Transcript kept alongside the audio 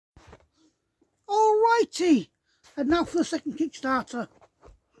Alrighty, and now for the second Kickstarter.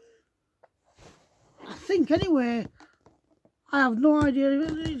 I think anyway, I have no idea.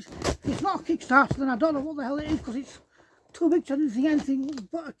 If it's not a Kickstarter, then I don't know what the hell it is, because it's too big to anything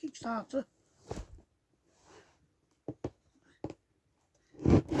but a Kickstarter.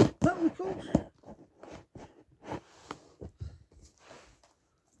 That was cool.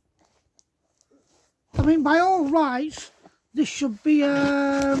 I mean, by all rights, this should be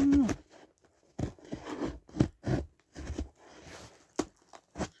I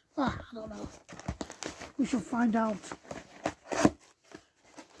don't know. We shall find out.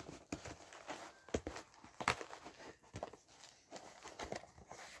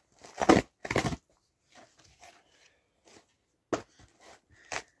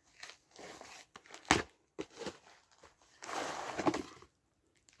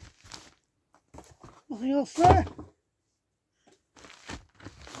 Nothing else there?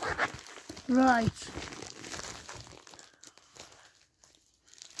 Right.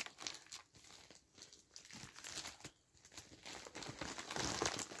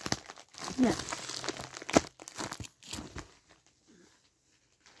 Yeah.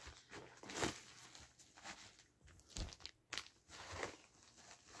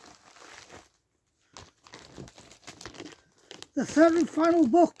 The third and final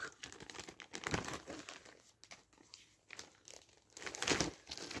book.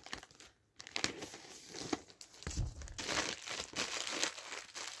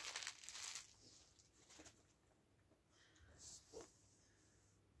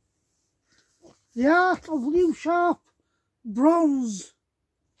 The Art of Liam Sharp, Bronze.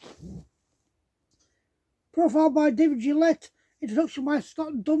 Profile by David Gillette. Introduction by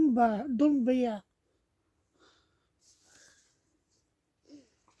Scott Dunbier.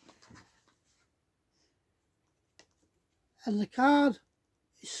 And the card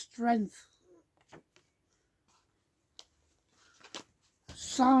is Strength.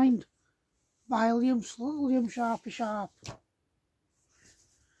 Signed by Liam Sharpie Sharp.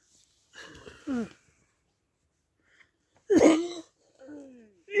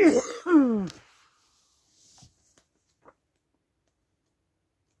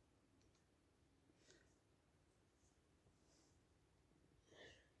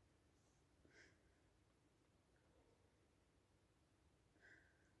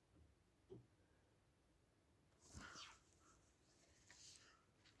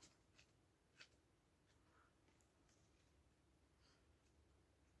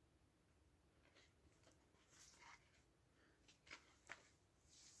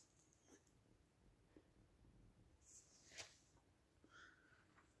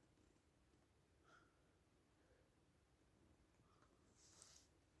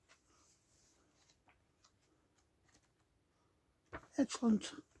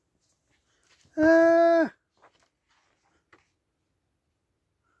 Excellent.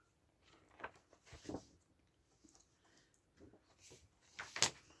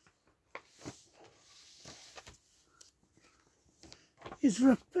 Is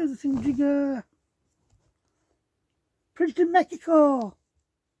there a thing jigger? Printed in Mexico.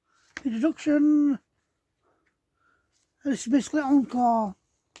 Introduction. And it's basically encore.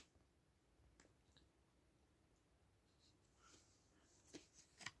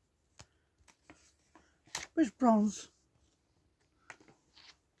 It's bronze.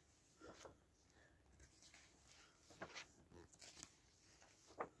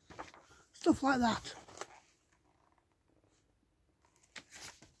 Stuff like that.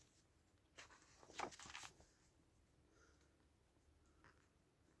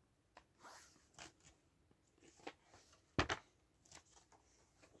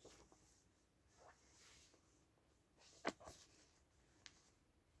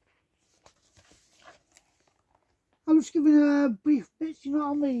 I'm just giving a brief bits, you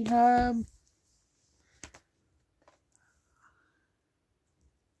know what I mean?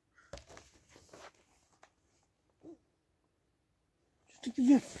 Just to give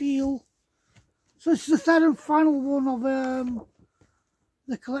you a feel. So this is the third and final one of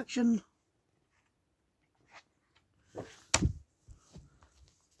the collection.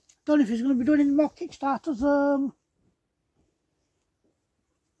 Don't know if he's going to be doing any more Kickstarters.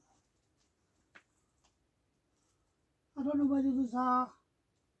 I don't know where the others are.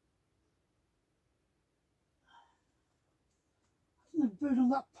 I think they're buried on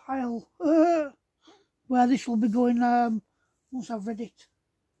that pile where this will be going once I've read it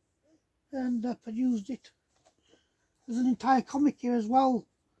and produced it. There's an entire comic here as well,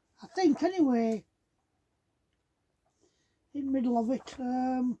 I think, anyway, in the middle of it.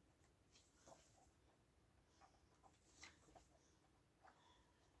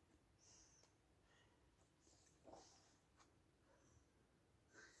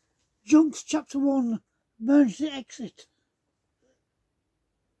 Junks Chapter 1, Emergency Exit.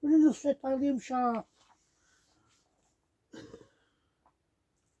 Written and illustrated by Liam Sharp. I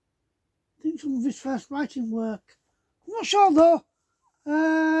think some of his first writing work. I'm not sure though.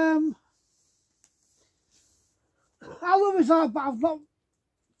 I love his art, but I've not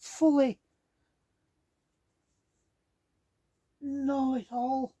fully know it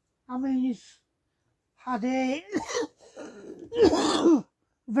all. I mean, he's had a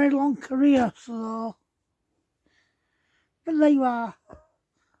very long career, so. But there you are.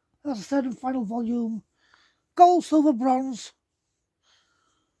 That's the third and final volume. Gold, silver, bronze.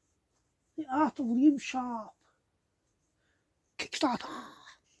 The Art of Liam Sharp. Kickstarter.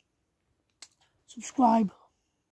 Subscribe.